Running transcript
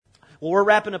Well, we're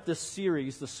wrapping up this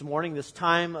series this morning, this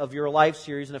Time of Your Life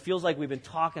series, and it feels like we've been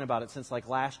talking about it since like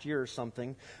last year or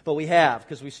something, but we have,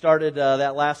 because we started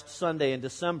that last Sunday in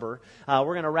December. We're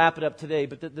going to wrap it up today,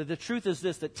 but the truth is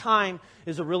this, that time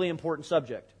is a really important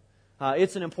subject.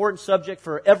 It's an important subject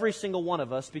for every single one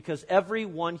of us, because every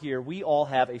one here, we all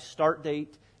have a start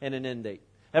date and an end date.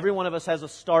 Every one of us has a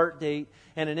start date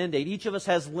and an end date. Each of us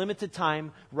has limited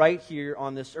time right here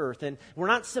on this earth. And we're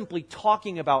not simply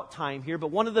talking about time here,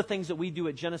 but one of the things that we do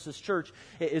at Genesis Church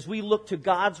is we look to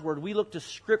God's Word, we look to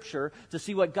Scripture to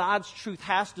see what God's truth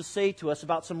has to say to us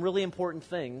about some really important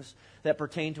things that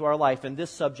pertain to our life. And this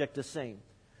subject is same.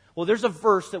 Well, there's a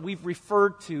verse that we've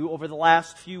referred to over the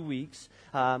last few weeks,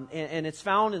 and it's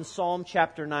found in Psalm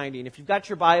chapter 90. And if you've got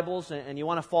your Bibles and you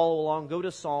want to follow along, go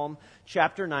to Psalm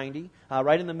chapter 90,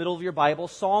 right in the middle of your Bible.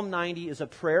 Psalm 90 is a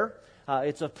prayer.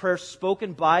 It's a prayer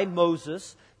spoken by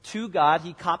Moses to God.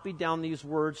 He copied down these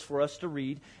words for us to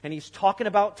read, and he's talking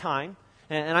about time.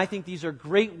 And I think these are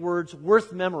great words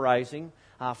worth memorizing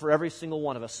for every single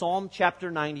one of us. Psalm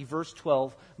chapter 90, verse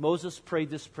 12, Moses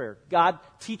prayed this prayer. God,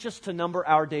 teach us to number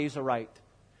our days aright,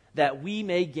 that we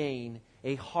may gain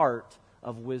a heart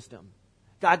of wisdom.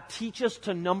 God, teach us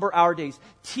to number our days.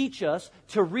 Teach us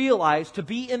to realize, to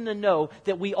be in the know,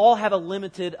 that we all have a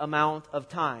limited amount of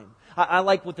time. I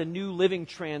like what the New Living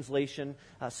Translation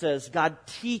says. God,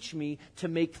 teach me to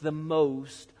make the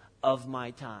most of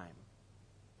my time.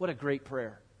 What a great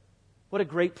prayer. What a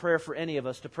great prayer for any of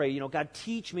us to pray. You know, God,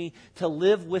 teach me to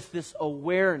live with this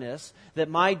awareness that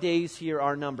my days here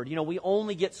are numbered. You know, we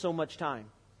only get so much time.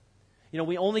 You know,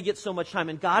 we only get so much time.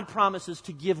 And God promises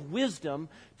to give wisdom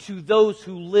to those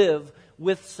who live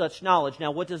with such knowledge.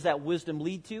 Now, what does that wisdom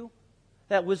lead to?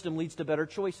 That wisdom leads to better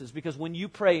choices. Because when you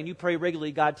pray, and you pray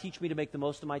regularly, God, teach me to make the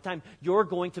most of my time, you're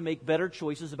going to make better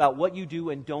choices about what you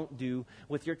do and don't do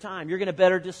with your time. You're going to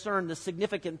better discern the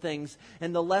significant things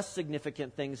and the less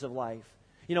significant things of life.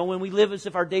 You know, when we live as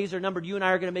if our days are numbered, you and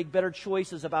I are going to make better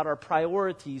choices about our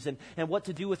priorities and what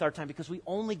to do with our time, because we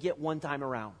only get one time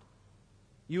around.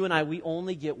 You and I, we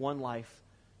only get one life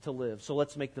to live. So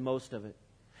let's make the most of it.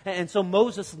 And so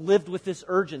Moses lived with this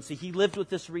urgency. He lived with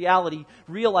this reality,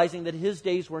 realizing that his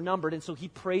days were numbered. And so he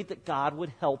prayed that God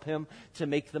would help him to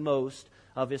make the most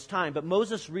of his time. But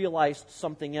Moses realized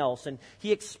something else, and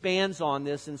he expands on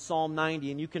this in Psalm 90,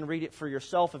 and you can read it for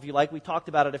yourself if you like. We talked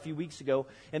about it a few weeks ago,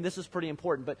 and this is pretty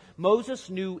important. But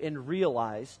Moses knew and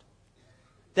realized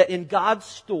that in God's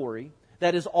story,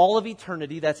 that is all of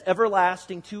eternity, that's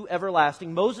everlasting to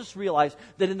everlasting, Moses realized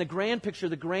that in the grand picture,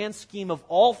 the grand scheme of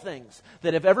all things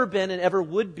that have ever been and ever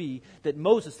would be, that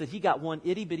he got one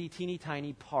itty-bitty,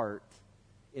 teeny-tiny part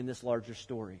in this larger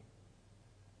story.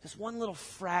 Just one little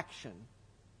fraction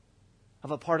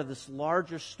of a part of this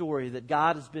larger story that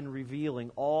God has been revealing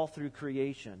all through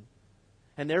creation.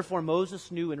 And therefore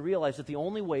Moses knew and realized that the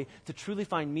only way to truly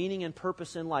find meaning and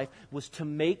purpose in life was to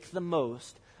make the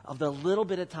most of the little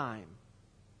bit of time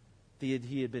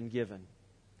he had been given.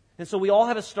 And so we all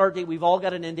have a start date. We've all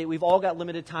got an end date. We've all got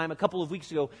limited time. A couple of weeks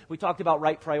ago, we talked about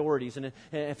right priorities. And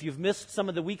if you've missed some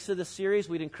of the weeks of this series,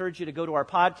 we'd encourage you to go to our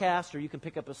podcast, or you can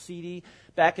pick up a CD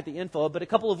back at the info. But a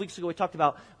couple of weeks ago, we talked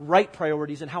about right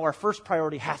priorities and how our first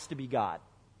priority has to be God.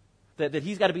 That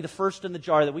He's got to be the first in the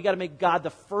jar, that we got to make God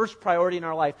the first priority in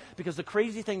our life. Because the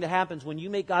crazy thing that happens when you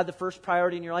make God the first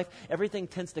priority in your life, everything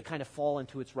tends to kind of fall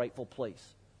into its rightful place.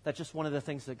 That's just one of the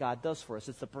things that God does for us.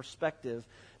 It's the perspective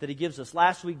that He gives us.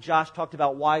 Last week, Josh talked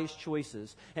about wise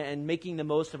choices and making the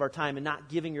most of our time and not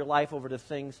giving your life over to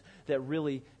things that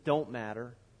really don't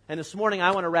matter. And this morning,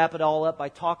 I want to wrap it all up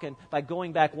by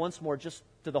going back once more just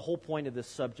to the whole point of this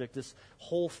subject, this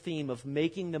whole theme of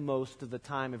making the most of the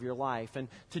time of your life. And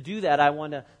to do that, I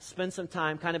want to spend some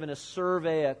time kind of in a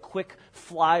survey, a quick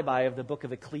flyby of the book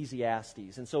of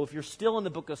Ecclesiastes. And so if you're still in the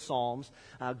book of Psalms,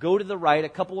 go to the right, a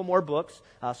couple of more books,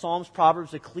 Psalms,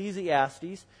 Proverbs,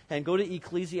 Ecclesiastes, and go to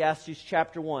Ecclesiastes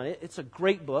chapter 1. It's a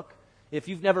great book. If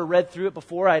you've never read through it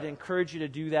before, I'd encourage you to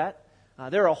do that.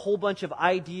 There are a whole bunch of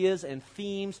ideas and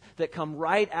themes that come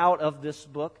right out of this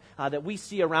book that we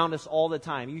see around us all the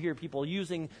time. You hear people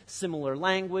using similar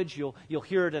language. You'll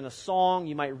hear it in a song.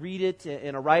 You might read it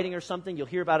in a writing or something. You'll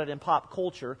hear about it in pop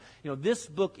culture. You know, this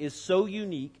book is so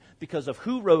unique because of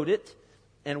who wrote it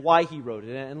and why he wrote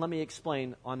it. And let me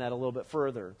explain on that a little bit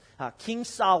further. King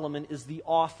Solomon is the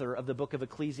author of the book of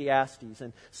Ecclesiastes.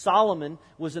 And Solomon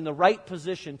was in the right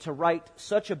position to write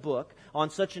such a book on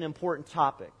such an important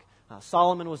topic.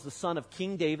 Solomon was the son of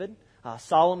King David.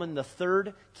 Solomon, the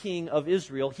third king of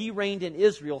Israel. He reigned in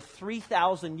Israel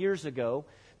 3,000 years ago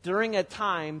during a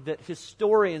time that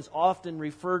historians often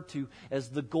referred to as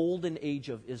the golden age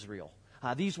of Israel.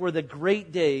 These were the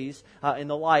great days in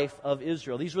the life of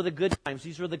Israel. These were the good times.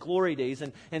 These were the glory days.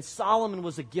 And Solomon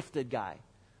was a gifted guy.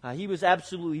 He was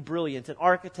absolutely brilliant, an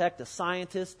architect, a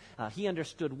scientist. He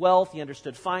understood wealth, he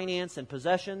understood finance and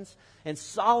possessions. And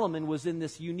Solomon was in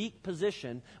this unique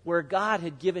position where God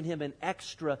had given him an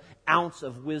extra ounce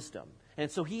of wisdom.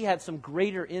 And so he had some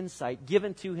greater insight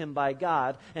given to him by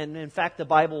God. And in fact, the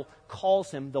Bible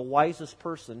calls him the wisest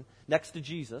person next to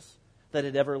Jesus that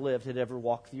had ever lived, had ever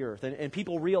walked the earth. And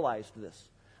people realized this.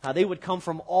 They would come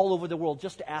from all over the world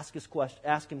just to ask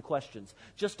him questions,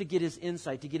 just to get his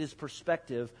insight, to get his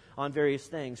perspective on various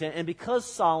things. And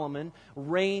because Solomon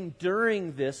reigned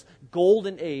during this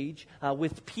golden age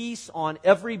with peace on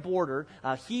every border,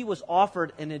 he was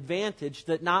offered an advantage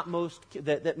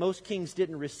that most kings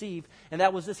didn't receive, and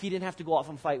that was this: he didn't have to go off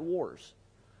and fight wars.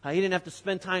 He didn't have to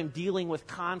spend time dealing with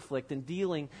conflict and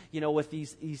dealing, with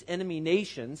these enemy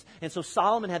nations. And so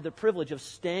Solomon had the privilege of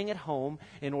staying at home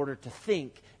in order to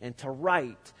think and to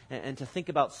write and to think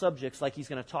about subjects like he's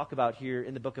going to talk about here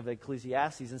in the book of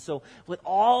Ecclesiastes. And so with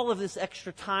all of this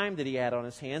extra time that he had on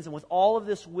his hands and with all of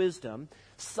this wisdom,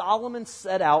 Solomon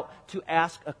set out to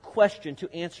ask a question,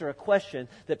 to answer a question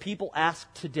that people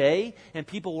ask today and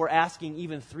people were asking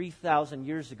even 3,000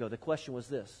 years ago. The question was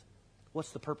this: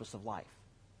 what's the purpose of life?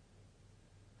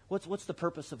 What's the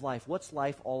purpose of life? What's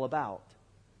life all about?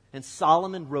 And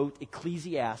Solomon wrote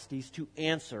Ecclesiastes to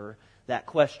answer that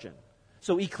question.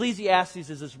 So Ecclesiastes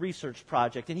is his research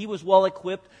project, and he was well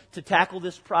equipped to tackle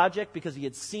this project because he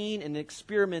had seen and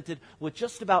experimented with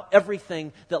just about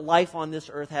everything that life on this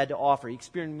earth had to offer. He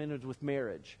experimented with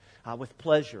marriage, with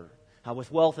pleasure,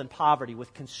 with wealth and poverty,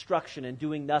 with construction and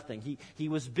doing nothing. He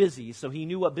was busy, so he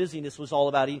knew what busyness was all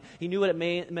about. He knew what it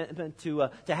meant to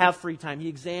have free time. He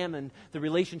examined the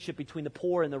relationship between the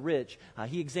poor and the rich.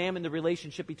 He examined the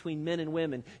relationship between men and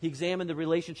women. He examined the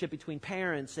relationship between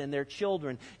parents and their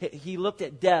children. He looked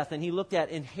at death, and he looked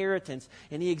at inheritance,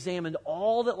 and he examined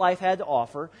all that life had to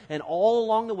offer. And all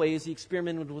along the way, as he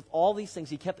experimented with all these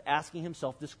things, he kept asking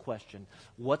himself this question: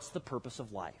 what's the purpose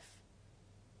of life?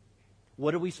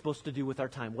 What are we supposed to do with our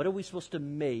time? What are we supposed to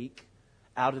make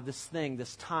out of this thing,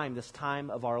 this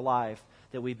time of our life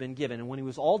that we've been given? And when he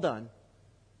was all done,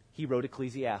 he wrote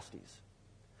Ecclesiastes.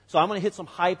 So I'm going to hit some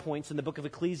high points in the book of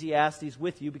Ecclesiastes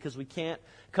with you because we can't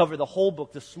cover the whole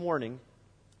book this morning.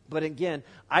 But again,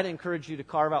 I'd encourage you to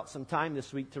carve out some time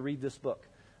this week to read this book.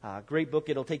 Great book.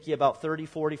 It'll take you about 30,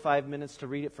 45 minutes to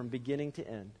read it from beginning to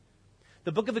end.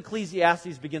 The book of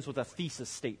Ecclesiastes begins with a thesis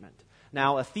statement.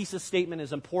 Now, a thesis statement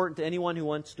is important to anyone who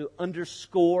wants to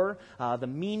underscore the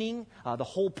meaning, the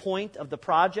whole point of the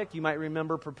project. You might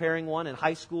remember preparing one in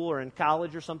high school or in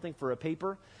college or something for a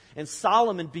paper. And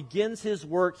Solomon begins his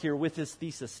work here with his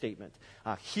thesis statement.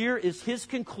 Here is his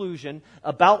conclusion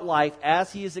about life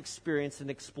as he has experienced and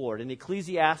explored. In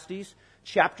Ecclesiastes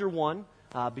chapter 1,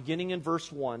 beginning in verse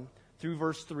 1 through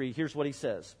verse 3, here's what he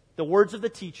says. The words of the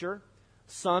teacher,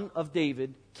 son of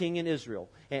David, king in Israel,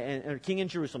 and king in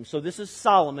Jerusalem. So this is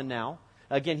Solomon now.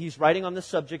 Again, he's writing on the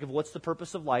subject of what's the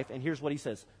purpose of life, and here's what he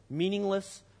says.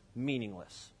 Meaningless,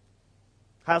 meaningless.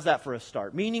 How's that for a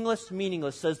start? Meaningless,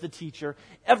 meaningless, says the teacher.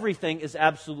 Everything is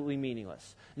absolutely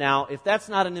meaningless. Now, if that's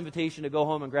not an invitation to go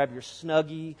home and grab your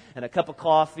Snuggie and a cup of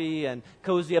coffee and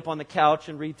cozy up on the couch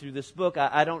and read through this book,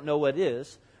 I don't know what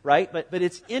is. Right? But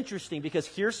it's interesting because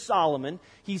here's Solomon.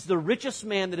 He's the richest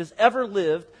man that has ever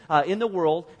lived in the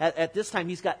world at this time.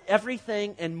 He's got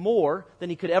everything and more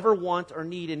than he could ever want or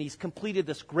need. And he's completed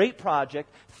this great project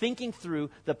thinking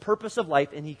through the purpose of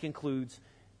life. And he concludes,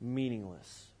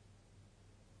 meaningless.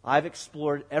 I've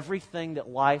explored everything that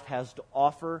life has to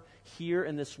offer here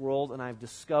in this world. And I've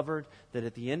discovered that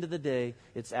at the end of the day,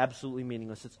 it's absolutely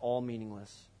meaningless. It's all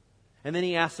meaningless. And then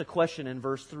he asks a question in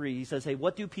verse 3. He says, hey,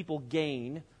 what do people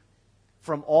gain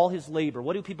from all his labor?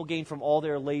 What do people gain from all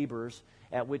their labors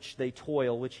at which they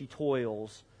toil, which he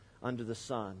toils under the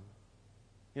sun?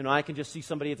 I can just see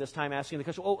somebody at this time asking the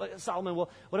question, Solomon,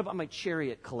 well, what about my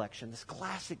chariot collection, this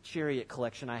classic chariot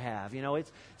collection I have?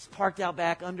 It's parked out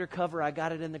back undercover. I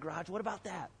got it in the garage. What about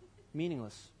that?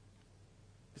 Meaningless.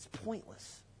 It's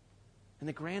pointless. In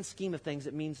the grand scheme of things,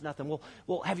 it means nothing.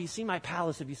 Well, have you seen my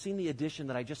palace? Have you seen the addition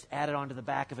that I just added onto the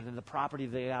back of it and the property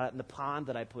that I got and the pond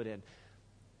that I put in?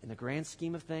 In the grand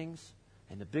scheme of things,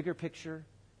 in the bigger picture,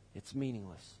 it's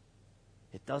meaningless.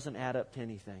 It doesn't add up to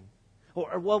anything.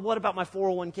 Or what about my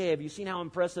 401k? Have you seen how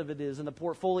impressive it is and the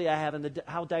portfolio I have and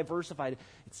how diversified?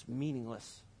 It's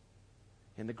meaningless.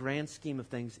 In the grand scheme of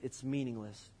things, it's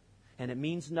meaningless. And it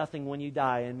means nothing when you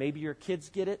die. And maybe your kids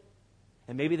get it,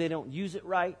 and maybe they don't use it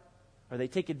right, or they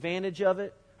take advantage of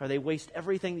it, or they waste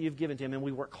everything that you've given to them. And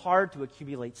we work hard to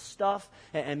accumulate stuff,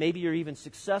 and maybe you're even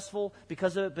successful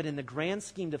because of it. But in the grand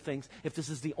scheme of things, if this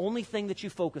is the only thing that you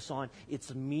focus on,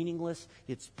 it's meaningless,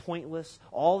 it's pointless.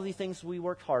 All of the things we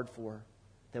worked hard for,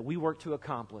 that we work to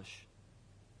accomplish,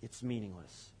 it's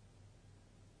meaningless.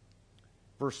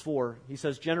 Verse 4, he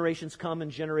says, generations come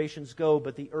and generations go,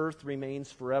 but the earth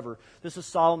remains forever. This is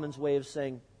Solomon's way of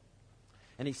saying,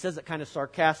 and he says it kind of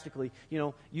sarcastically,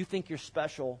 you think you're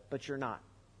special, but you're not.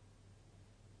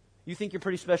 You think you're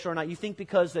pretty special or not. You think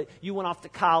because that you went off to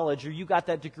college or you got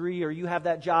that degree or you have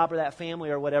that job or that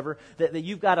family or whatever, that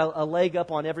you've got a leg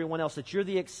up on everyone else, that you're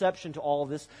the exception to all of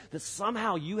this, that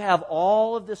somehow you have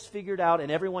all of this figured out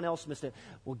and everyone else missed it.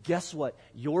 Well, guess what?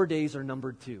 Your days are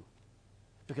numbered too.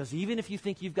 Because even if you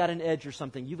think you've got an edge or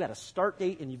something, you've got a start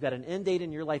date and you've got an end date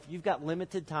in your life. You've got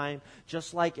limited time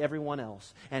just like everyone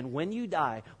else. And when you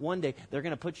die, one day they're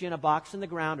going to put you in a box in the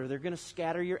ground or they're going to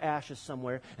scatter your ashes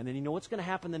somewhere. And then you know what's going to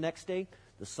happen the next day?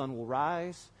 The sun will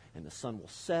rise and the sun will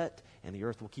set and the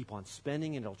earth will keep on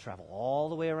spinning and it'll travel all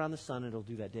the way around the sun and it'll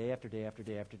do that day after day after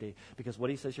day after day. Because what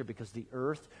he says here, because the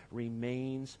earth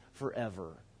remains forever.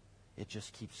 It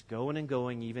just keeps going and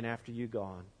going even after you're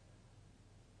gone.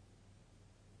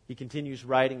 He continues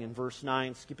writing in verse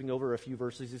 9, skipping over a few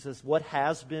verses. He says, what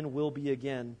has been will be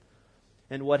again,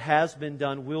 and what has been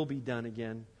done will be done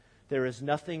again. There is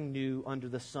nothing new under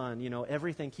the sun.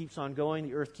 Everything keeps on going.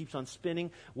 The earth keeps on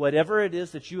spinning. Whatever it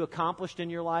is that you accomplished in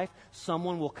your life,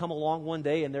 someone will come along one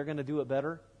day and they're going to do it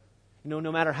better. No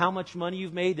matter how much money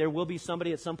you've made, there will be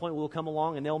somebody at some point who will come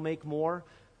along and they'll make more.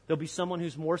 There'll be someone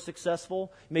who's more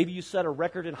successful. Maybe you set a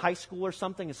record in high school or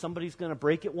something and somebody's going to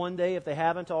break it one day if they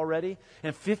haven't already.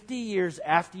 And 50 years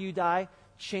after you die,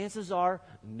 chances are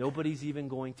nobody's even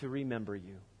going to remember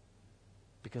you.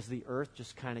 Because the earth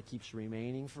just kind of keeps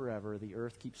remaining forever. The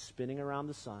earth keeps spinning around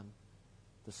the sun.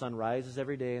 The sun rises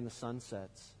every day and the sun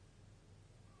sets.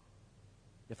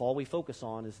 If all we focus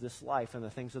on is this life and the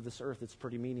things of this earth, it's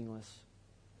pretty meaningless.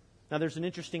 Now there's an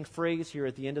interesting phrase here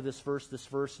at the end of this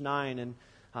verse 9, and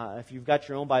if you've got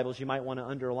your own Bibles, you might want to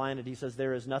underline it. He says,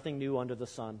 there is nothing new under the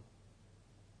sun.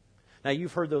 Now,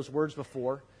 you've heard those words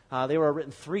before. They were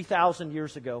written 3,000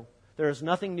 years ago. There is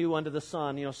nothing new under the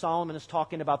sun. Solomon is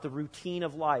talking about the routine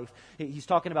of life. He's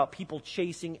talking about people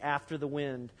chasing after the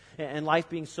wind and life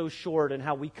being so short and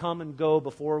how we come and go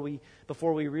before we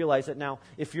realize it. Now,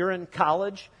 if you're in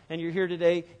college and you're here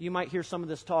today, you might hear some of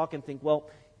this talk and think, well,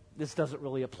 this doesn't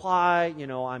really apply.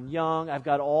 I'm young. I've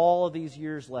got all of these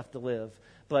years left to live.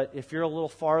 But if you're a little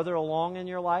farther along in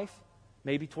your life,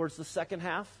 maybe towards the second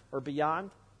half or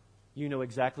beyond, you know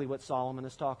exactly what Solomon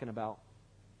is talking about.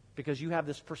 Because you have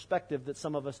this perspective that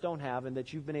some of us don't have, and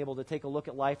that you've been able to take a look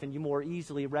at life and you more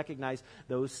easily recognize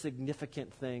those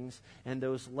significant things and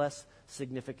those less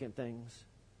significant things.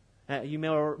 You may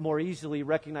more easily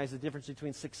recognize the difference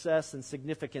between success and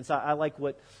significance. I like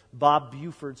what Bob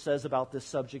Buford says about this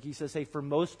subject. He says, hey, for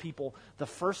most people, the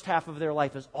first half of their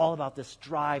life is all about this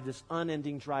drive, this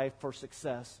unending drive for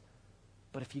success.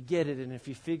 But if you get it and if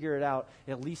you figure it out,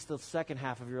 at least the second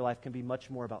half of your life can be much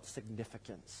more about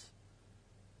significance,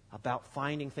 about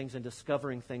finding things and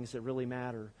discovering things that really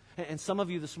matter. And some of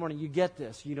you this morning, you get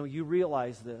this. You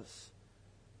realize this.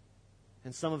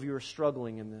 And some of you are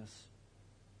struggling in this.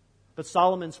 But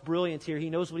Solomon's brilliant here. He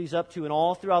knows what he's up to. And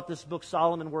all throughout this book,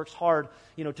 Solomon works hard,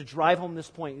 to drive home this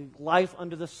point. Life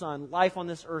under the sun, life on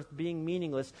this earth being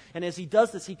meaningless. And as he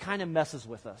does this, he kind of messes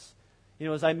with us.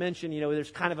 As I mentioned,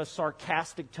 there's kind of a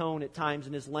sarcastic tone at times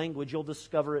in his language. You'll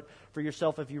discover it for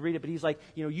yourself if you read it. But he's like,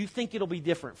 you think it'll be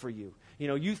different for you.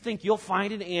 You think you'll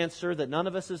find an answer that none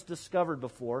of us has discovered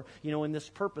before, in this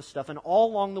purpose stuff. And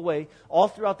all along the way, all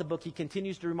throughout the book, he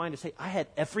continues to remind us, hey, I had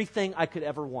everything I could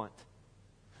ever want.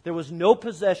 There was no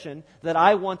possession that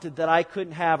I wanted that I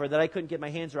couldn't have or that I couldn't get my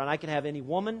hands around. I can have any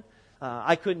woman.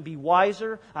 I couldn't be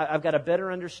wiser. I've got a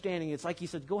better understanding. It's like he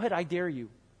said, go ahead, I dare you.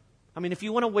 If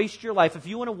you want to waste your life, if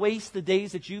you want to waste the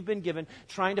days that you've been given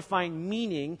trying to find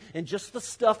meaning in just the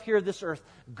stuff here of this earth,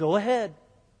 go ahead.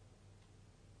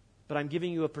 But I'm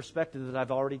giving you a perspective that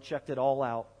I've already checked it all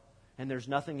out, and there's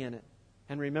nothing in it.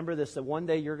 And remember this, that one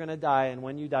day you're going to die, and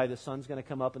when you die, the sun's going to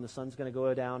come up and the sun's going to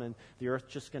go down, and the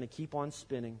earth's just going to keep on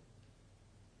spinning,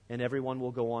 and everyone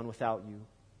will go on without you.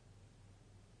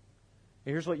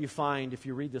 And here's what you find if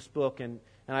you read this book, and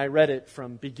I read it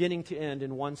from beginning to end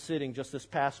in one sitting just this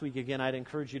past week. Again, I'd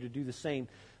encourage you to do the same,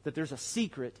 that there's a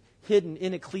secret hidden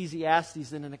in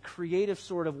Ecclesiastes, and in a creative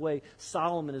sort of way,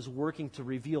 Solomon is working to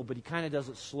reveal, but he kind of does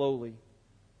it slowly.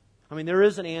 I mean, there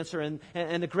is an answer, and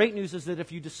the great news is that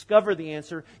if you discover the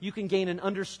answer, you can gain an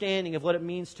understanding of what it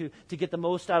means to get the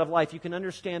most out of life. You can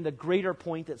understand the greater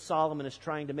point that Solomon is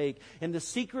trying to make. And the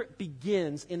secret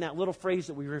begins in that little phrase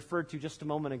that we referred to just a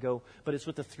moment ago, but it's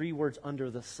with the 3 words, under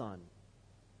the sun.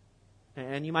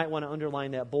 And you might want to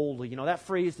underline that boldly. You know, that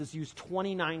phrase is used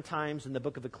 29 times in the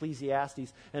book of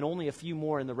Ecclesiastes and only a few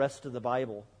more in the rest of the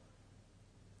Bible.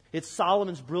 It's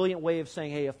Solomon's brilliant way of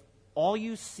saying, hey, if all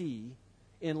you see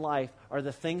in life are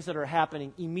the things that are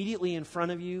happening immediately in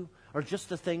front of you, or just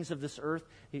the things of this earth,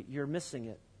 you're missing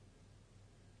it.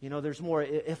 You know, there's more.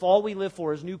 If all we live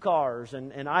for is new cars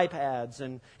and iPads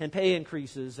and pay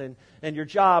increases and your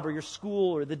job or your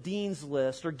school or the dean's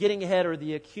list or getting ahead or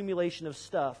the accumulation of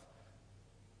stuff,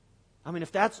 I mean,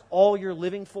 if that's all you're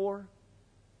living for,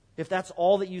 if that's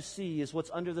all that you see is what's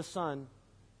under the sun,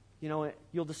 you know,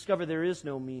 you'll discover there is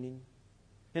no meaning.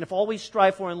 And if all we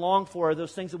strive for and long for are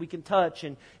those things that we can touch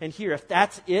and hear, if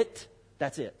that's it,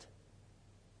 that's it.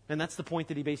 And that's the point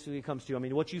that he basically comes to. I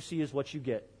mean, what you see is what you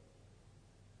get.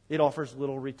 It offers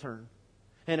little return.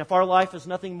 And if our life is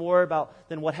nothing more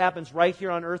than what happens right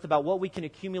here on earth, about what we can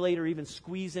accumulate or even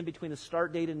squeeze in between the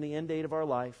start date and the end date of our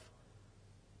life,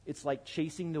 it's like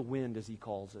chasing the wind, as he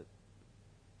calls it.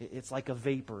 It's like a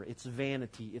vapor. It's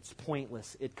vanity. It's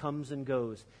pointless. It comes and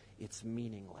goes. It's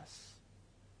meaningless.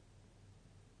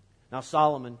 Now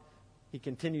Solomon, he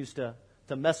continues to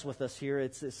mess with us here.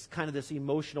 It's kind of this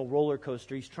emotional roller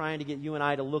coaster. He's trying to get you and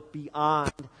I to look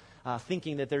beyond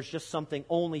thinking that there's just something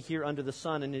only here under the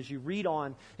sun. And as you read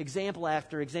on, example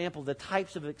after example, the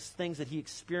types of things that he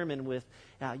experimented with,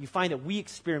 you find that we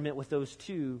experiment with those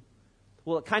too.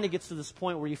 Well, it kind of gets to this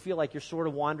point where you feel like you're sort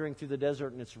of wandering through the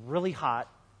desert and it's really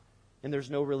hot and there's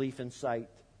no relief in sight.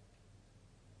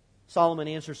 Solomon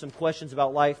answers some questions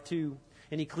about life too.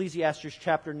 In Ecclesiastes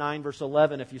chapter 9, verse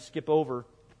 11, if you skip over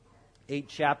 8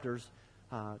 chapters,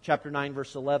 chapter 9,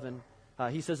 verse 11,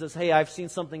 he says this, hey, I've seen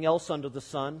something else under the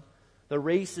sun. The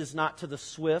race is not to the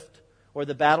swift, or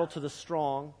the battle to the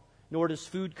strong, nor does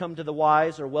food come to the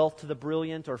wise, or wealth to the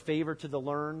brilliant, or favor to the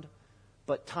learned,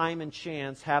 but time and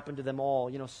chance happen to them all.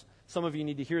 You know, some of you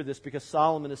need to hear this because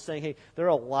Solomon is saying, hey, there are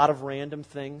a lot of random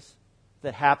things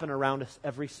that happen around us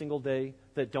every single day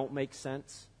that don't make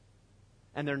sense.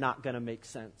 And they're not going to make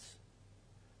sense.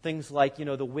 Things like, you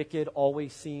know, the wicked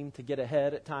always seem to get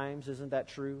ahead at times. Isn't that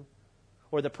true?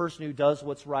 Or the person who does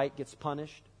what's right gets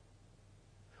punished.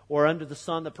 Or under the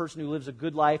sun, the person who lives a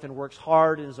good life and works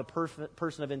hard and is a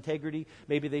person of integrity,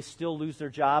 maybe they still lose their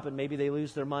job and maybe they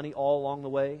lose their money all along the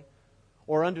way.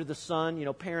 Or under the sun, you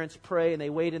know, parents pray and they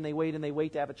wait and they wait and they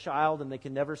wait to have a child and they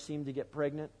can never seem to get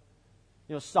pregnant.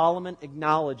 You know, Solomon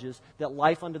acknowledges that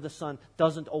life under the sun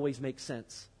doesn't always make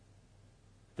sense.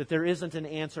 That there isn't an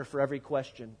answer for every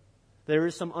question. There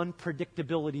is some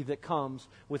unpredictability that comes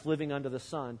with living under the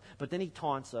sun. But then he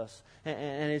taunts us.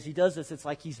 And as he does this, it's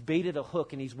like he's baited a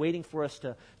hook and he's waiting for us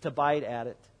to bite at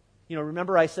it. You know,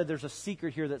 remember I said there's a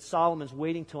secret here that Solomon's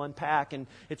waiting to unpack. And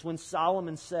it's when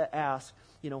Solomon asks,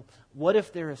 you know, what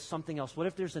if there is something else? What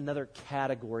if there's another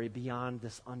category beyond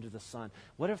this under the sun?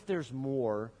 What if there's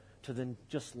more to than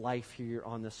just life here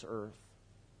on this earth?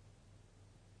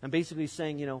 I'm basically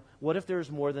saying, you know, what if there's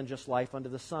more than just life under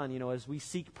the sun? You know, as we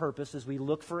seek purpose, as we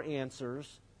look for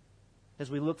answers,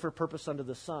 as we look for purpose under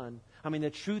the sun, I mean,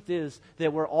 the truth is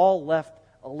that we're all left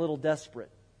a little desperate.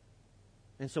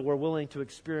 And so we're willing to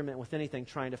experiment with anything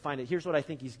trying to find it. Here's what I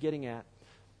think he's getting at.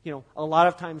 You know, a lot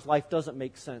of times life doesn't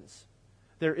make sense.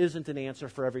 There isn't an answer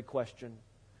for every question.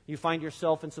 You find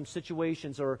yourself in some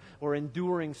situations or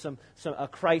enduring a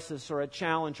crisis or a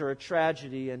challenge or a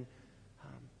tragedy and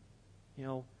you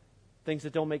know, things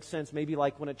that don't make sense, maybe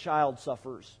like when a child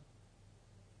suffers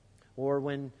or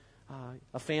when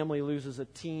a family loses a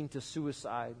teen to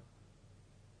suicide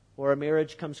or a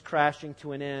marriage comes crashing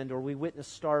to an end or we witness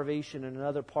starvation in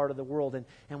another part of the world.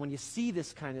 And when you see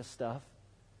this kind of stuff,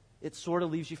 it sort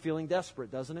of leaves you feeling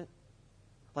desperate, doesn't it?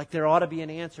 Like there ought to be an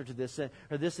answer to this,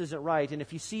 or this isn't right. And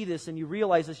if you see this and you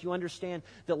realize this, you understand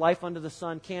that life under the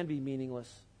sun can be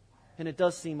meaningless. And it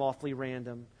does seem awfully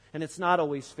random. And it's not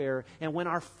always fair. And when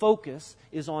our focus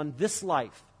is on this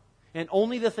life and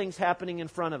only the things happening in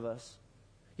front of us,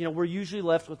 you know, we're usually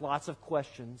left with lots of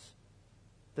questions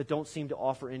that don't seem to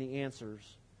offer any answers.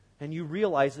 And you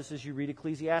realize this as you read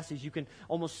Ecclesiastes. You can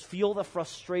almost feel the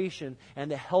frustration and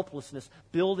the helplessness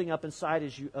building up inside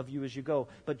of you as you go.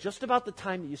 But just about the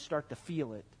time that you start to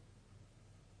feel it,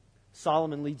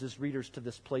 Solomon leads his readers to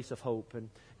this place of hope. And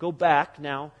go back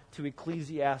now to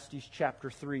Ecclesiastes chapter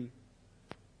 3.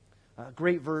 A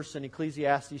great verse in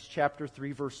Ecclesiastes chapter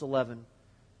 3, verse 11.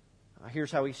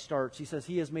 Here's how he starts. He says,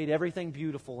 He has made everything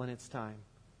beautiful in its time.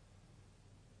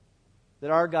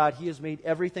 that our God, He has made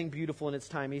everything beautiful in its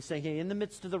time. He's saying, hey, in the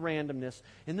midst of the randomness,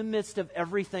 in the midst of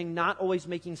everything not always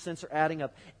making sense or adding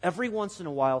up, every once in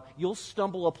a while, you'll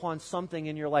stumble upon something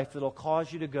in your life that'll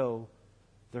cause you to go,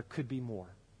 there could be more.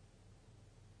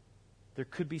 There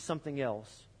could be something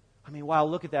else. I mean, wow,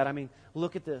 look at that. I mean,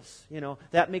 look at this.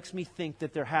 That makes me think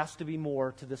that there has to be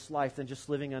more to this life than just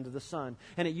living under the sun.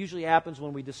 And it usually happens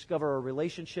when we discover a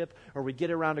relationship or we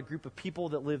get around a group of people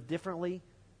that live differently,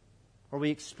 or we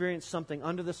experience something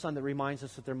under the sun that reminds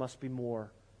us that there must be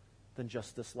more than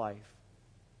just this life.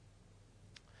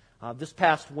 This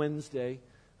past Wednesday,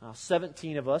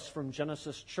 17 of us from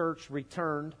Genesis Church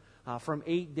returned from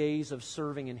 8 days of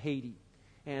serving in Haiti.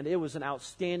 And it was an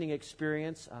outstanding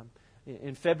experience.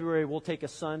 In February, we'll take a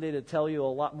Sunday to tell you a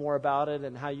lot more about it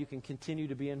and how you can continue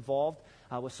to be involved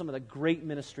with some of the great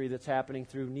ministry that's happening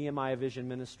through Nehemiah Vision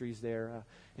Ministries there.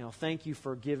 Thank you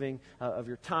for giving of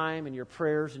your time and your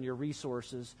prayers and your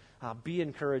resources. Be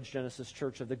encouraged, Genesis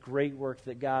Church, of the great work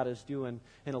that God is doing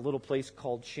in a little place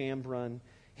called Chambrun,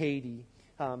 Haiti.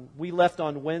 We left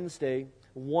on Wednesday,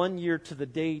 1 year to the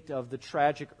date of the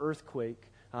tragic earthquake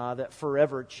that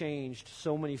forever changed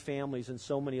so many families and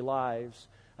so many lives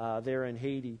there in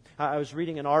Haiti. I was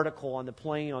reading an article on the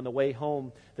plane on the way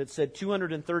home that said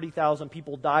 230,000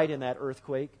 people died in that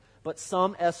earthquake, but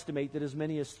some estimate that as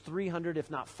many as 300, if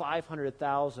not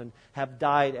 500,000, have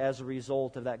died as a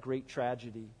result of that great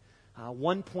tragedy.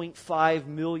 1.5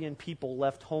 million people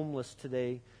left homeless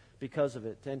today because of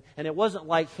it. And it wasn't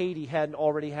like Haiti hadn't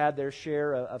already had their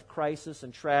share of crisis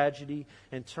and tragedy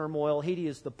and turmoil. Haiti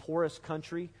is the poorest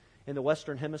country in the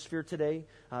Western Hemisphere today.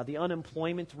 The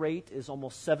unemployment rate is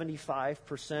almost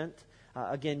 75%.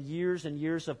 Again, years and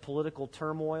years of political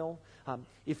turmoil.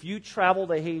 If you travel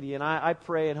to Haiti, and I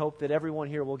pray and hope that everyone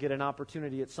here will get an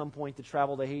opportunity at some point to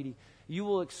travel to Haiti, you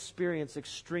will experience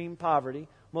extreme poverty,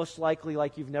 most likely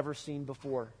like you've never seen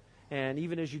before. And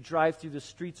even as you drive through the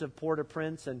streets of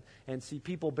Port-au-Prince and see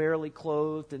people barely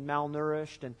clothed and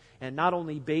malnourished and not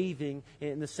only bathing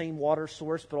in the same water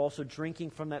source, but also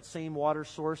drinking from that same water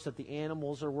source that the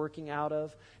animals are working out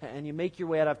of. And you make your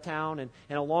way out of town, and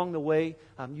along the way,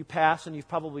 you pass, and you've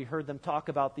probably heard them talk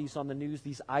about these on the news,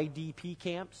 these IDP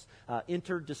camps,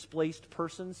 interdisplaced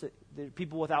persons,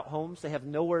 people without homes. They have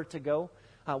nowhere to go.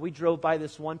 We drove by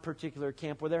this one particular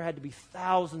camp where there had to be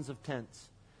thousands of tents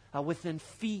within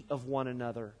feet of one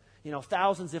another.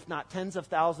 Thousands, if not tens of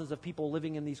thousands of people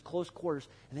living in these close quarters,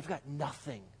 and they've got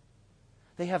nothing.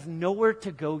 They have nowhere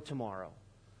to go tomorrow.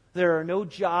 There are no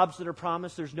jobs that are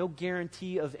promised. There's no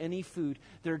guarantee of any food.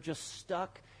 They're just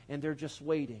stuck, and they're just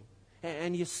waiting.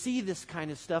 And you see this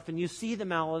kind of stuff, and you see the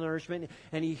malnourishment,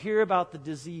 and you hear about the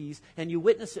disease, and you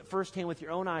witness it firsthand with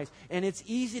your own eyes, and it's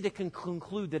easy to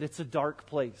conclude that it's a dark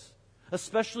place.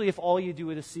 Especially if all you do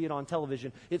is see it on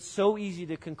television. It's so easy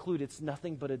to conclude it's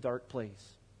nothing but a dark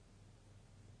place.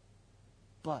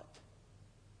 But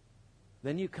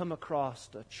then you come across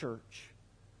a church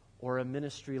or a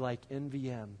ministry like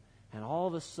NVM, and all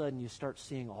of a sudden you start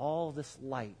seeing all this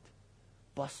light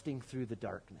busting through the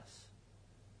darkness.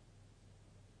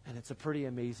 And it's a pretty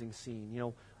amazing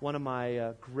scene. One of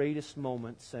my greatest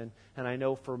moments, and I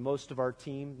know for most of our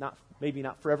team, maybe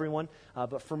not for everyone,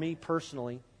 but for me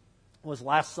personally, was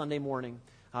last Sunday morning.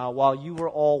 While you were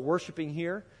all worshiping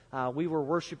here, we were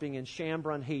worshiping in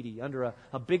Chambrun, Haiti, under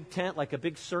a big tent, like a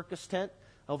big circus tent.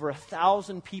 Over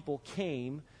 1,000 people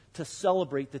came to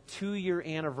celebrate the 2-year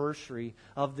anniversary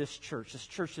of this church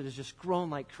that has just grown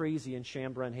like crazy in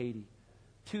Chambrun, Haiti.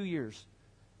 2 years.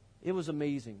 It was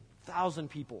amazing.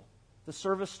 1,000 people. The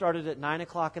service started at 9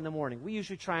 o'clock in the morning. We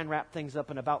usually try and wrap things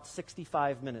up in about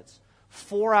 65 minutes.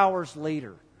 4 hours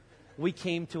later, we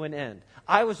came to an end.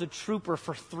 I was a trooper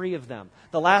for 3 of them.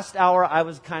 The last hour, I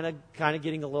was kind of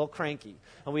getting a little cranky.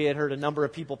 And we had heard a number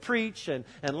of people preach and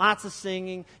lots of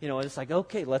singing. And it's like,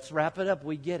 okay, let's wrap it up.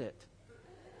 We get it.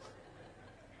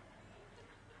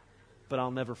 But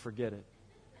I'll never forget it.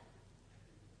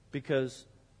 Because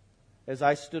as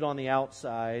I stood on the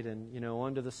outside and,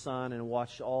 under the sun and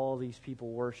watched all these people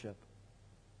worship,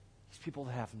 these people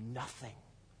that have nothing,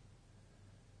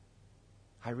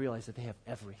 I realized that they have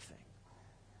everything.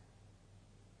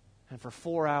 And for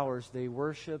 4 hours, they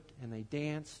worshiped and they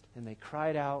danced and they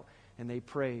cried out and they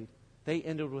prayed. They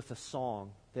ended with a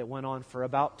song that went on for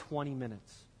about 20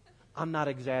 minutes. I'm not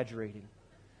exaggerating.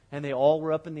 And they all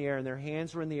were up in the air and their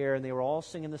hands were in the air and they were all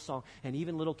singing the song. And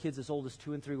even little kids as old as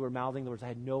 2 and 3 were mouthing the words. I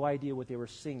had no idea what they were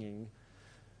singing,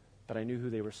 but I knew who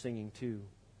they were singing to.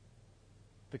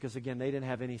 Because again, they didn't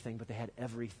have anything, but they had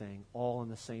everything all in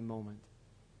the same moment.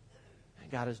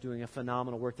 God is doing a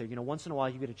phenomenal work there. Once in a while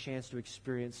you get a chance to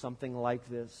experience something like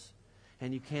this,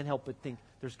 and you can't help but think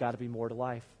there's got to be more to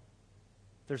life.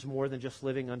 there's more than just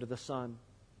living under the sun.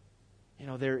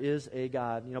 There is a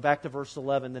God. Back to verse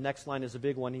 11, the next line is a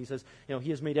big one. He says, He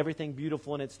has made everything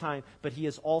beautiful in its time, but He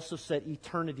has also set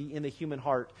eternity in the human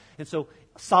heart. And so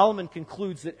Solomon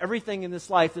concludes that everything in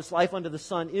this life under the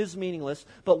sun, is meaningless.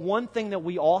 But one thing that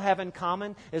we all have in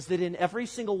common is that in every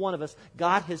single one of us,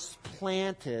 God has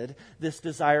planted this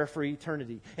desire for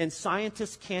eternity. And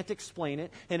scientists can't explain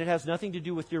it, and it has nothing to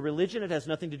do with your religion. It has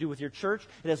nothing to do with your church.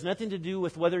 It has nothing to do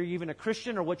with whether you're even a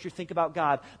Christian or what you think about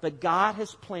God. But God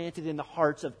has planted in the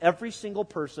hearts of every single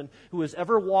person who has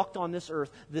ever walked on this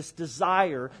earth this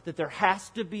desire that there has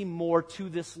to be more to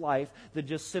this life than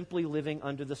just simply living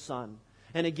under the sun.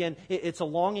 And again, it's a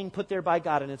longing put there by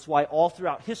God, and it's why all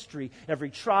throughout history, every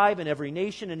tribe and every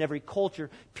nation and every culture,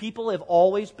 people have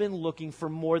always been looking for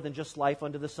more than just life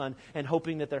under the sun and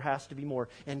hoping that there has to be more.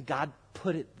 And God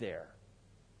put it there.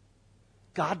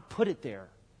 God put it there.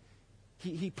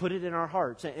 He put it in our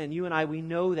hearts. And you and I, we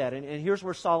know that. And here's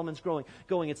where Solomon's going.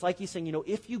 It's like he's saying,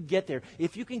 if you get there,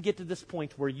 if you can get to this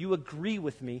point where you agree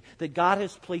with me that God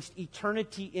has placed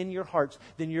eternity in your hearts,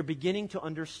 then you're beginning to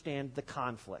understand the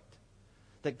conflict.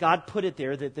 That God put it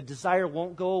there, that the desire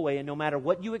won't go away, and no matter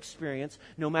what you experience,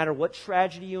 no matter what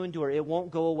tragedy you endure, it won't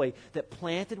go away. That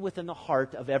planted within the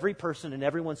heart of every person and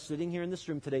everyone sitting here in this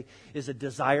room today is a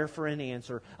desire for an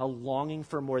answer, a longing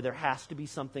for more. There has to be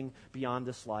something beyond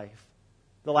this life.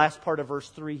 The last part of verse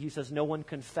 3, he says, no one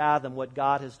can fathom what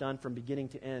God has done from beginning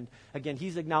to end. Again,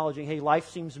 he's acknowledging, hey,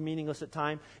 life seems meaningless at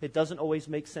times. It doesn't always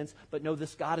make sense, but no,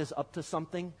 this God is up to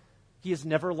something. He has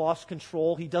never lost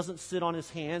control. He doesn't sit on His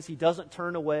hands. He doesn't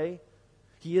turn away.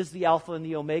 He is the Alpha and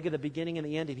the Omega, the beginning and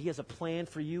the end, and He has a plan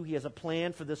for you. He has a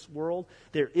plan for this world.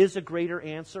 There is a greater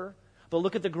answer. But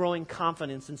look at the growing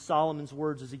confidence in Solomon's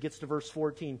words as he gets to verse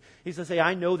 14. He says, hey,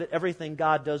 I know that everything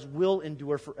God does will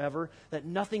endure forever, that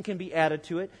nothing can be added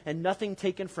to it and nothing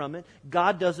taken from it.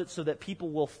 God does it so that people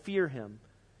will fear Him.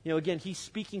 Again, he's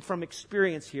speaking from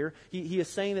experience here. He is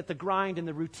saying that the grind and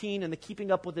the routine and the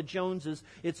keeping up with the Joneses,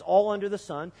 it's all under the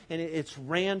sun, and it's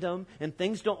random, and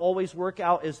things don't always work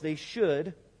out as they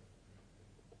should.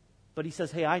 But he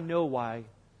says, hey, I know why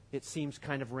it seems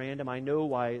kind of random. I know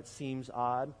why it seems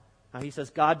odd. Now, he says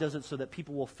God does it so that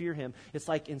people will fear Him. It's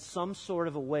like in some sort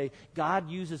of a way, God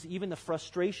uses even the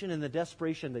frustration and the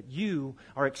desperation that you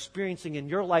are experiencing in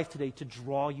your life today to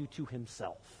draw you to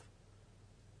Himself.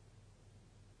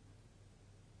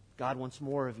 God wants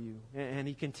more of you. And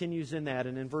He continues in that.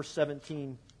 And in verse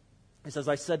 17, He says,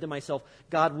 I said to myself,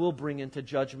 God will bring into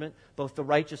judgment both the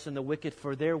righteous and the wicked,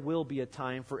 for there will be a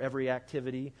time for every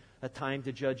activity, a time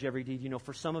to judge every deed.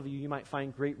 For some of you, you might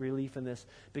find great relief in this,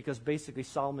 because basically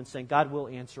Solomon's saying God will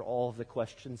answer all of the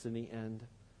questions in the end.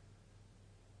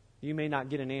 You may not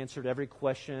get an answer to every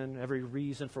question, every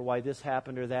reason for why this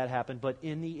happened or that happened, but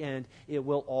in the end, it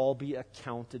will all be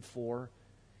accounted for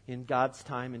in God's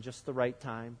time and just the right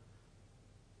time.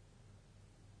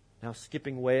 Now,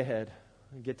 skipping way ahead,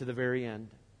 and get to the very end.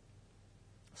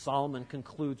 Solomon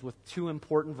concludes with two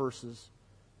important verses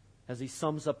as he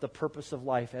sums up the purpose of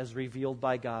life as revealed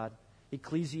by God.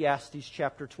 Ecclesiastes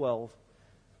chapter 12,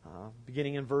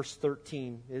 beginning in verse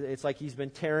 13. It's like he's been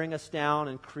tearing us down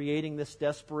and creating this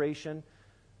desperation,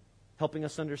 helping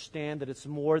us understand that it's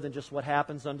more than just what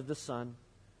happens under the sun.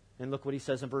 And look what he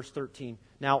says in verse 13.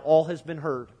 Now all has been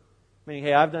heard. Meaning,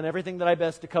 hey, I've done everything that I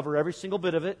best to cover every single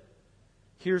bit of it.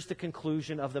 Here's the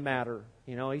conclusion of the matter.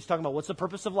 He's talking about what's the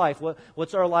purpose of life?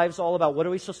 What's our lives all about? What are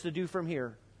we supposed to do from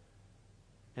here?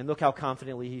 And look how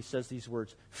confidently he says these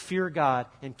words. Fear God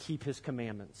and keep His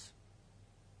commandments.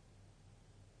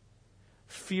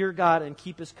 Fear God and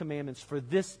keep His commandments, for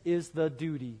this is the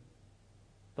duty,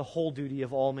 the whole duty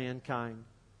of all mankind.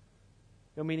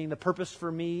 Meaning the purpose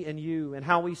for me and you and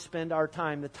how we spend our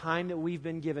time, the time that we've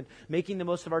been given, making the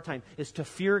most of our time, is to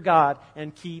fear God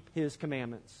and keep His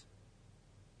commandments.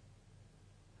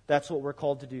 That's what we're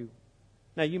called to do.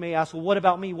 Now you may ask, well, what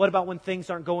about me? What about when things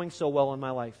aren't going so well in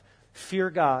my life? Fear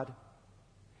God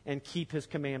and keep His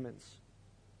commandments.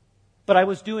 But I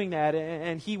was doing that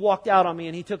and He walked out on me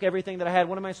and He took everything that I had.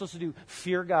 What am I supposed to do?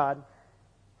 Fear God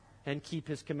and keep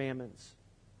His commandments.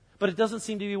 But it doesn't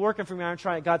seem to be working for me. I'm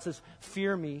trying. God says,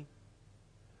 fear me,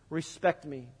 respect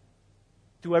me.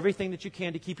 Do everything that you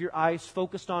can to keep your eyes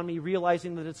focused on me,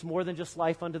 realizing that it's more than just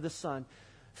life under the sun.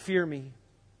 Fear me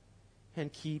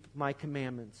and keep my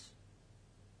commandments.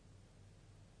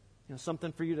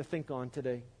 Something for you to think on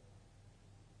today.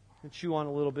 And chew on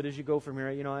a little bit as you go from here.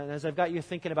 And as I've got you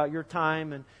thinking about your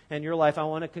time and your life, I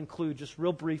want to conclude just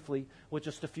real briefly with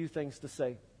just a few things to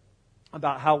say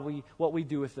about what we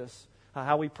do with this,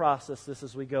 how we process this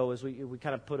as we go, as we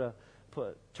kind of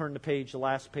turn the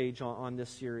last page on this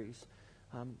series.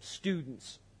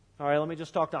 Students. All right, let me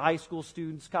just talk to high school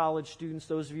students, college students,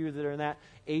 those of you that are in that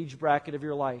age bracket of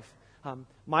your life.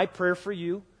 My prayer for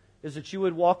you is that you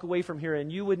would walk away from here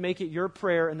and you would make it your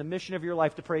prayer and the mission of your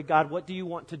life to pray, God, what do you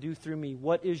want to do through me?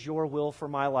 What is your will for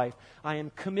my life? I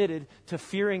am committed to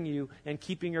fearing you and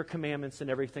keeping your commandments in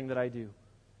everything that I do.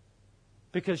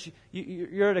 Because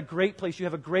you're at a great place. You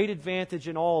have a great advantage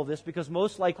in all of this because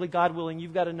most likely, God willing,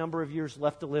 you've got a number of years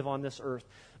left to live on this earth.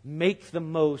 Make the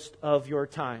most of your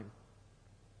time.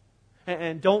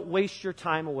 And don't waste your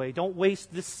time away. Don't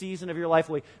waste this season of your life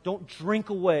away. Don't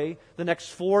drink away the next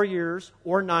 4 years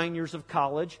or 9 years of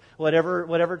college,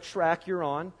 whatever track you're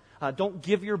on. Don't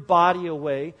give your body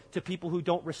away to people who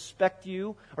don't respect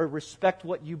you or respect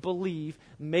what you believe.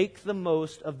 Make the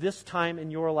most of this time in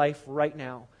your life right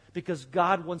now because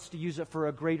God wants to use it for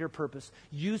a greater purpose.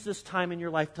 Use this time in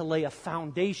your life to lay a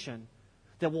foundation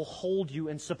that will hold you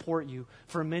and support you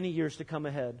for many years to come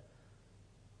ahead.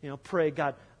 Pray,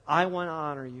 God, I want to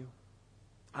honor you.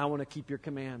 I want to keep your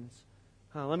commands.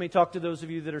 Let me talk to those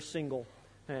of you that are single.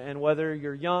 And whether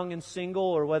you're young and single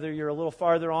or whether you're a little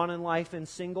farther on in life and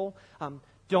single,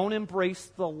 don't embrace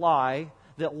the lie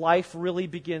that life really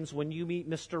begins when you meet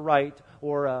Mr. Right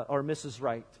or Mrs.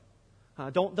 Right.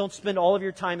 Don't spend all of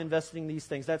your time investing in these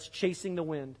things. That's chasing the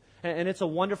wind. And it's a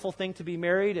wonderful thing to be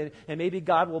married, and maybe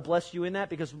God will bless you in that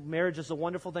because marriage is a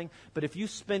wonderful thing. But if you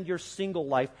spend your single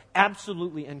life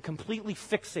absolutely and completely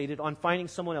fixated on finding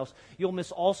someone else, you'll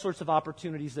miss all sorts of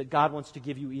opportunities that God wants to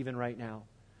give you even right now.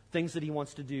 Things that He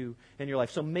wants to do in your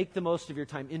life. So make the most of your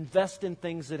time. Invest in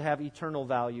things that have eternal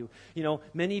value.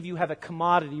 Many of you have a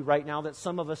commodity right now that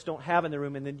some of us don't have in the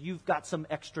room, and then you've got some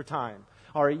extra time.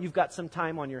 Or you've got some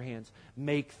time on your hands.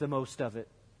 Make the most of it.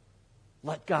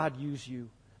 Let God use you.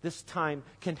 This time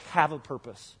can have a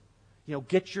purpose.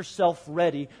 Get yourself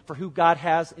ready for who God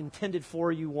has intended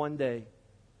for you one day.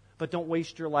 But don't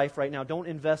waste your life right now. Don't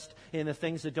invest in the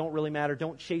things that don't really matter.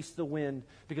 Don't chase the wind.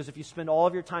 Because if you spend all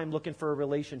of your time looking for a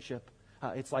relationship,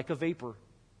 it's like a vapor.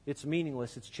 It's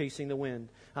meaningless. It's chasing the wind.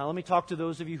 Let me talk to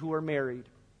those of you who are married.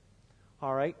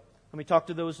 All right? Let me talk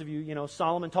to those of you,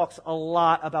 Solomon talks a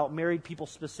lot about married people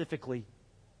specifically.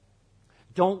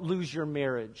 Don't lose your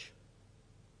marriage.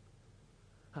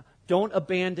 Don't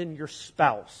abandon your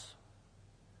spouse.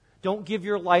 Don't give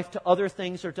your life to other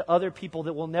things or to other people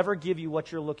that will never give you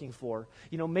what you're looking for.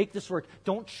 Make this work.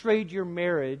 Don't trade your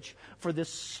marriage for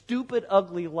this stupid,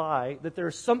 ugly lie that there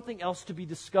is something else to be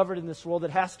discovered in this world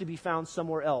that has to be found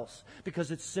somewhere else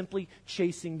because it's simply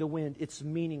chasing the wind. It's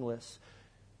meaningless.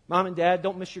 Mom and Dad,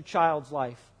 don't miss your child's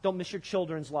life. Don't miss your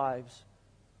children's lives.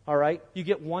 All right? You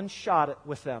get one shot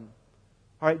with them.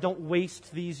 All right? Don't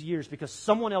waste these years because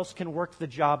someone else can work the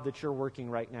job that you're working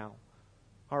right now.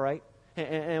 All right?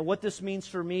 And what this means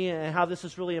for me and how this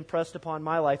is really impressed upon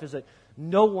my life is that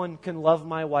no one can love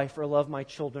my wife or love my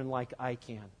children like I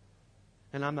can.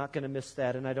 And I'm not going to miss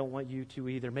that, and I don't want you to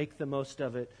either. Make the most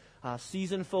of it.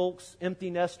 Seasoned folks, empty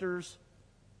nesters,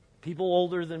 people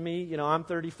older than me, I'm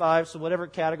 35, so whatever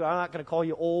category, I'm not going to call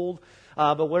you old,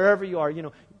 but wherever you are,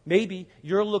 maybe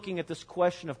you're looking at this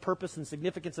question of purpose and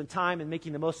significance and time and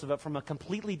making the most of it from a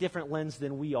completely different lens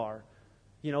than we are,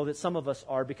 that some of us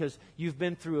are because you've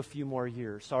been through a few more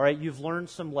years, all right? You've learned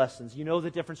some lessons. You know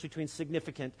the difference between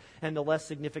significant and the less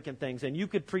significant things, and you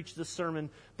could preach this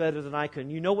sermon better than I could.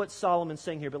 And you know what Solomon's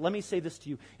saying here, but let me say this to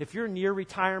you. If you're near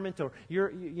retirement or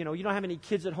you don't have any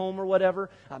kids at home or whatever,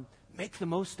 make the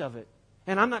most of it.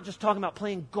 And I'm not just talking about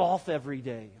playing golf every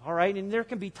day, all right? And there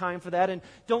can be time for that. And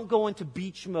don't go into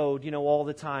beach mode, all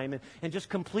the time and just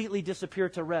completely disappear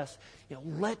to rest.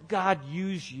 Let God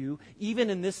use you,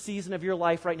 even in this season of your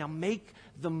life right now. Make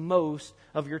the most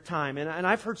of your time. And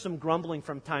I've heard some grumbling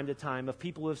from time to time of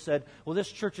people who have said, well,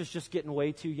 this church is just getting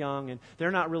way too young and they're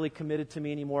not really committed to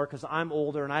me anymore because I'm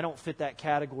older and I don't fit that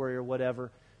category or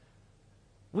whatever.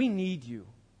 We need you.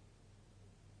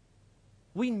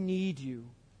 We need you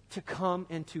to come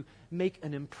and to make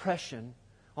an impression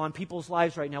on people's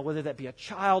lives right now, whether that be a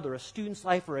child or a student's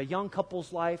life or a young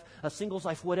couple's life, a single's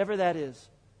life, whatever that is.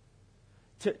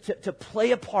 To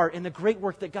play a part in the great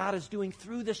work that God is doing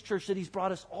through this church, that He's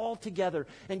brought us all together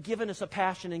and given us a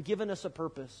passion and given us a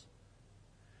purpose.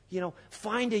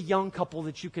 Find a young couple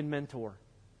that you can mentor.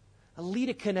 Lead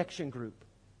a connection group.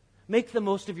 Make the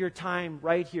most of your time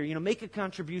right here. Make a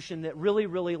contribution that really,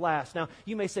 really lasts. Now,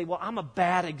 you may say, well, I'm a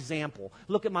bad example.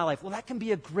 Look at my life. Well, that can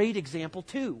be a great example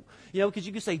too. Because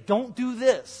you can say, don't do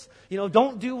this.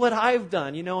 Don't do what I've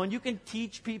done. And you can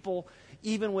teach people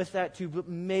even with that too. But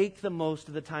make the most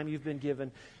of the time you've been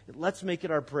given. Let's make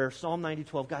it our prayer. Psalm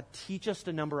 90:12. God, teach us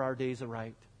to number our days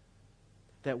aright,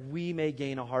 that we may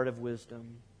gain a heart of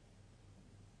wisdom.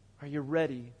 Are you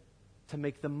ready to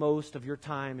make the most of your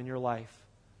time in your life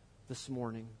this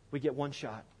morning. We get one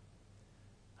shot.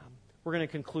 We're going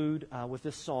to conclude with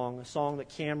this song, a song that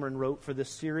Cameron wrote for this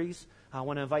series. I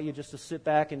want to invite you just to sit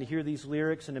back and to hear these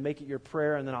lyrics and to make it your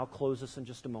prayer, and then I'll close this in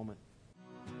just a moment.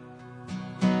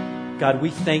 God, we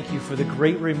thank you for the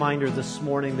great reminder this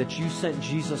morning that you sent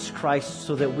Jesus Christ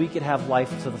so that we could have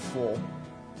life to the full.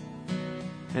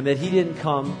 And that He didn't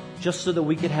come just so that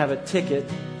we could have a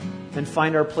ticket and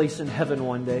find our place in heaven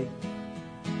one day,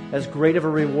 as great of a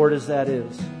reward as that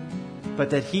is.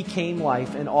 But that He came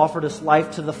life and offered us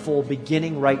life to the full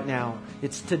beginning right now.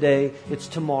 It's today, it's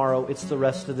tomorrow, it's the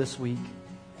rest of this week.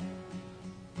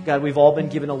 God, we've all been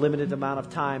given a limited amount of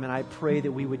time, and I pray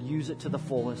that we would use it to the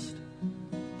fullest.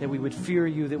 That we would fear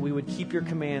you, that we would keep your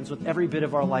commands with every bit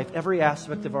of our life, every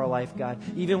aspect of our life, God,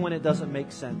 even when it doesn't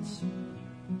make sense.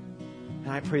 And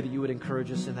I pray that you would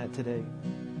encourage us in that today.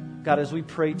 God, as we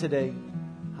pray today,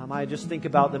 I just think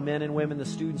about the men and women, the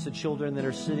students and children that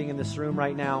are sitting in this room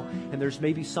right now, and there's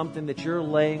maybe something that you're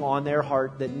laying on their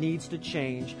heart that needs to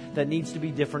change, that needs to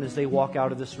be different as they walk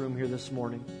out of this room here this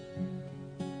morning.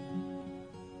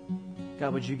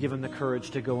 God, would you give them the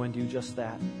courage to go and do just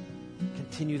that?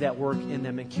 Continue that work in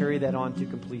them and carry that on to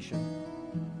completion.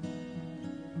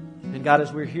 And God,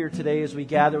 as we're here today, as we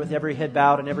gather with every head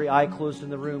bowed and every eye closed in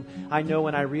the room, I know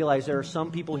and I realize there are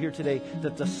some people here today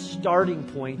that the starting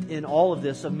point in all of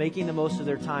this of making the most of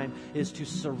their time is to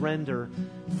surrender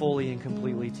fully and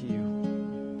completely to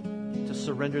you. To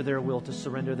surrender their will, to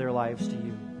surrender their lives to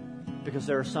you. Because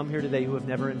there are some here today who have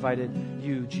never invited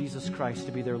you, Jesus Christ,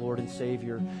 to be their Lord and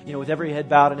Savior. You know, with every head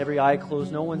bowed and every eye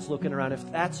closed, no one's looking around.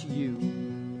 If that's you,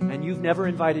 and you've never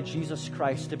invited Jesus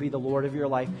Christ to be the Lord of your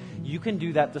life, you can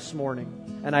do that this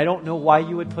morning. And I don't know why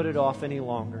you would put it off any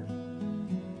longer.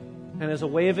 And as a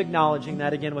way of acknowledging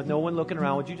that, again, with no one looking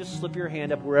around, would you just slip your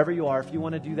hand up wherever you are? If you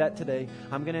want to do that today,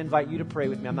 I'm going to invite you to pray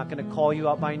with me. I'm not going to call you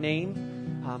out by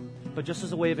name, but just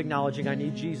as a way of acknowledging, I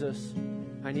need Jesus.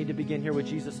 I need to begin here with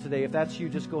Jesus today. If that's you,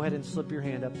 just go ahead and slip your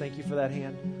hand up. Thank you for that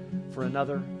hand. For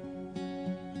another.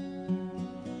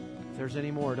 If there's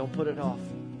any more, don't put it off.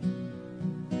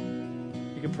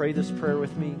 You can pray this prayer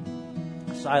with me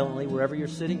silently wherever you're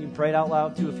sitting. You can pray it out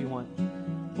loud too if you want.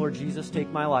 Lord Jesus, take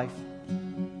my life.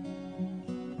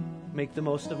 Make the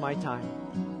most of my time.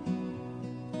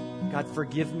 God,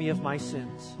 forgive me of my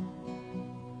sins.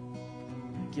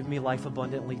 Give me life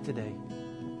abundantly today.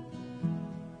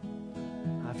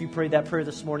 If you prayed that prayer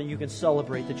this morning, you can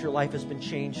celebrate that your life has been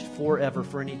changed forever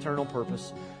for an eternal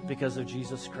purpose because of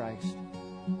Jesus Christ.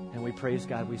 And we praise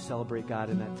God. We celebrate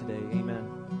God in that today. Amen.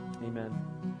 Amen.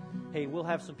 Hey, we'll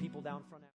have some people down front.